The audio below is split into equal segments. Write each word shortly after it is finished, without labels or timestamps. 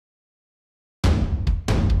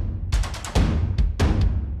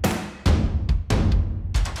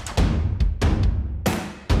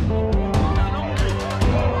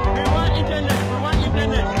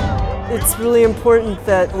It's really important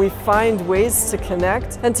that we find ways to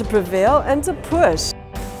connect and to prevail and to push.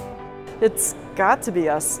 It's got to be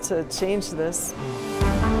us to change this.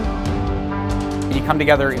 You come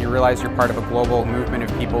together and you realize you're part of a global movement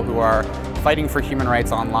of people who are fighting for human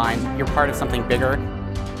rights online. You're part of something bigger.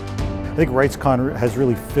 I think RightsCon has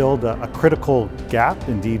really filled a critical gap,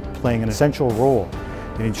 indeed playing an essential role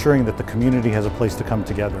in ensuring that the community has a place to come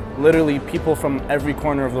together. Literally, people from every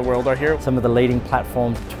corner of the world are here. Some of the leading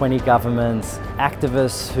platforms, 20 governments,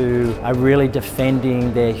 activists who are really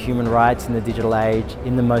defending their human rights in the digital age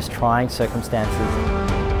in the most trying circumstances.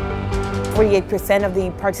 48% of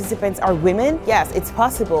the participants are women. Yes, it's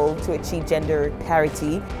possible to achieve gender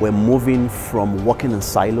parity. We're moving from working in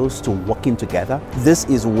silos to working together. This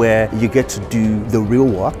is where you get to do the real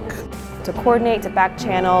work. To coordinate, to back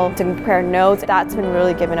channel, to compare notes, that's been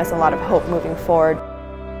really giving us a lot of hope moving forward.